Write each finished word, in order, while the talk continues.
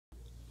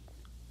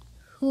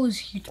Who's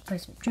here to play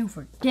some truth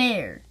or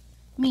dare?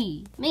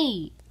 Me.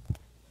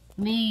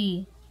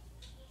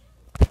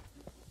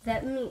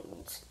 That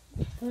means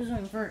who's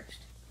on first?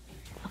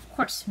 Of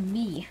course,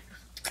 me.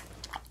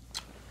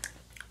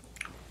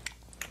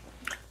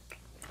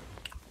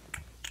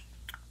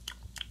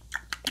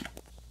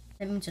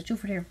 That means a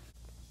truth or dare.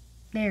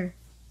 There.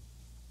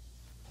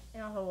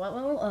 And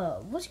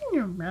also, what's in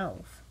your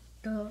mouth?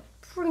 The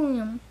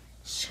premium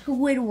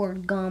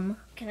Squidward gum.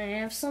 Can I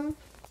have some?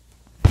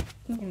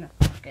 In the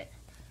pocket.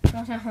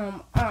 Not at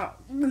home.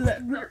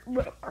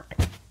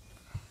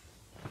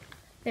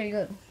 There you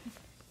go.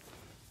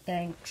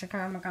 Thanks,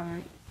 Chicago.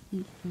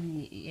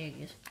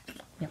 Yes.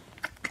 Yep.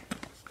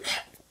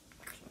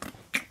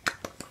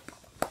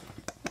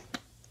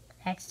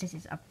 This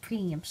is a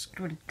premium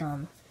Squidward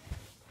gum.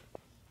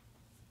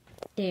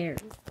 There.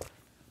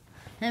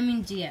 That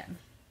means, yeah.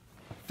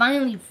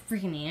 Finally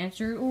freaking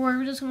answer, or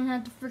we're just gonna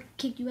have to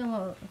kick you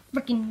out of a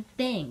freaking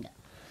thing.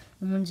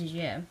 And one says,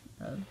 yeah.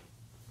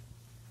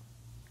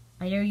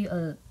 I dare you,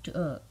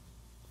 to,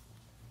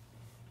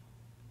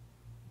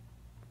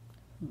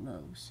 who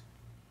knows?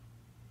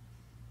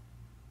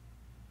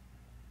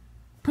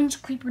 Punch a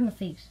creeper in the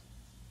face.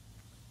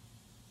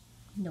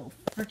 No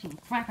freaking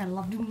crap, I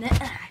love doing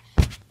that.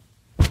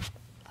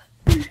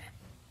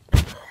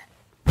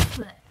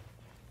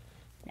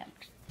 Now,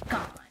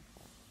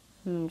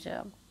 gone.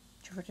 So,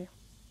 two for two.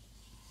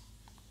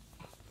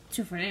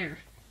 Two for dare.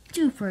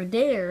 Two for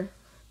dare.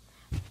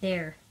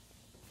 There.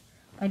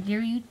 I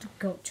dare you to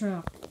go turn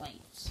off the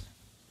lights.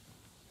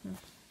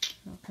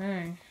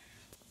 Okay.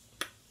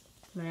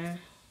 Nah.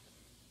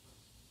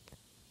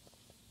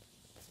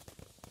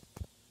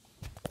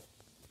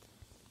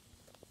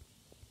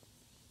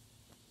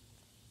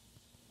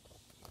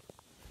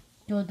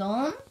 You're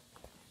done?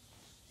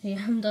 Hey,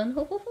 I'm done.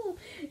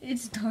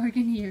 It's dark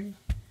in here.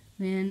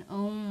 Man,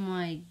 oh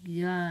my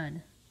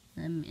god.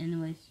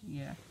 Anyways,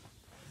 yeah.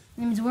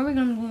 Anyways, where are we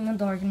gonna go in the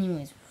dark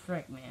anyways?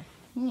 Frick, man.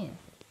 Yeah.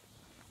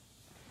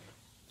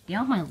 Get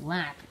off my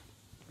lap,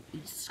 you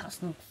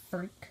disgusting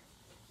freak.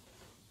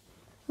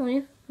 Oh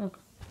yeah? Okay.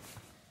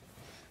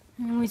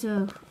 Anyways,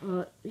 how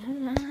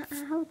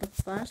with the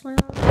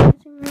flashlight on?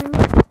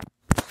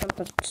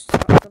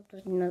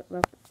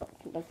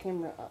 The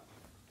camera up.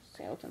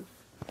 Skeleton.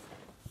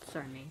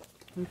 Sorry, man.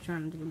 I'm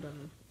trying to do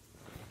them.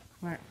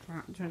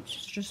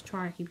 Just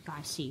try to keep you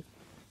guys safe.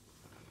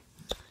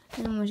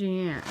 Anyways,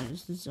 yeah,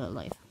 this is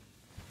life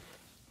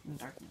in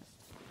darkness.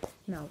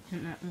 No,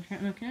 can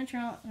I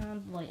turn out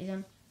the light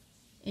again?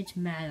 It's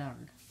mad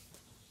dark.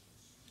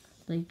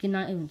 Like, you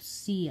cannot even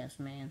see us,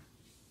 man.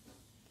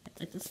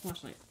 Like this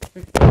flashlight.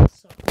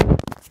 So.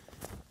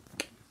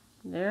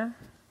 There?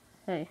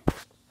 Hey.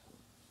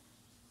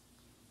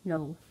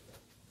 No.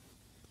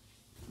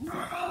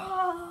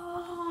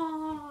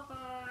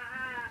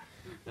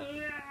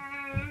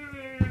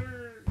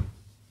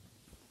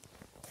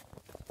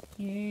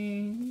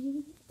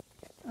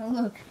 Oh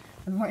look,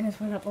 the brightness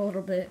went up a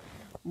little bit.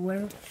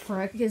 Where the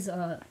frick is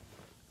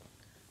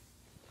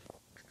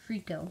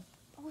Trico?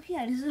 Oh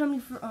yeah, this is gonna be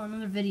for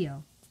another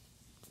video.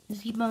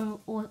 Just keep on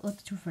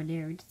what's two for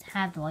there. Just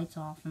have the lights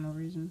off for no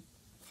reason,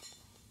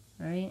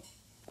 right?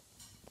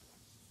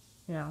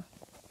 Yeah.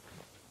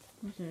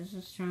 Let's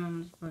just turn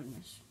on this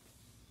brightness.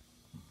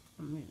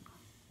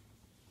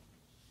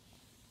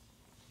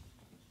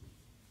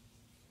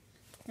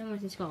 Then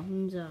what's this called?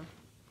 Means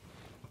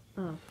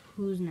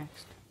who's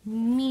next?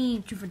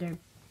 Me, two for there.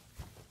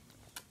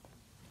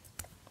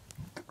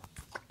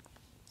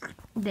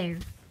 There.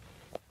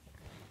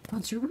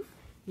 Not sure?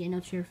 Yeah,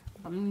 not sure.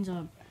 That means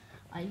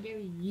I dare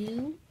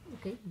you.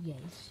 Okay,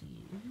 yes,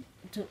 you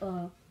to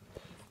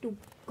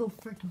go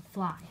freaking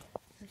fly.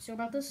 Are you sure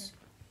about this?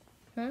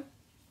 Huh?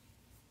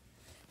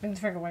 Bring the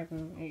frick away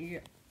from me.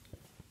 Yeah.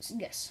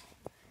 Yes.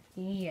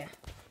 Yeah.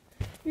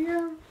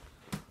 No.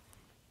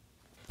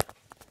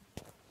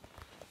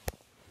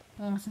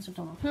 Since we're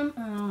talking about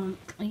him,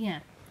 yeah,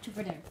 two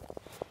for there.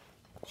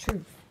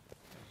 Truth.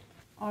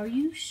 Are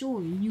you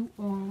sure you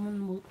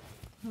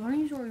are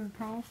you sure you're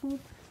powerful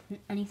in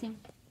anything?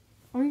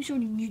 Are you sure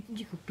you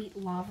could beat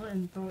lava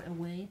and throw it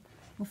away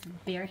with your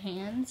bare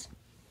hands?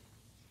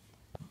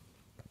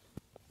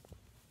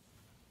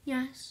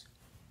 Yes.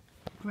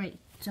 Great.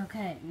 It's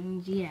okay.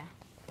 Yeah.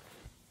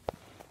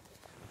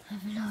 I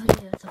have no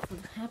idea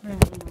what's happening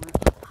anymore.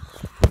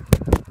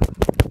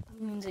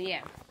 That means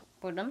yeah.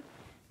 We're done?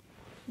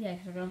 Yeah,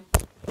 we're done.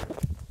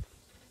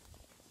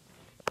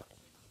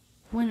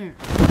 Winner.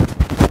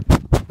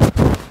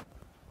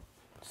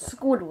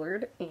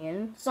 Squidward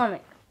and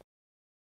Sonic.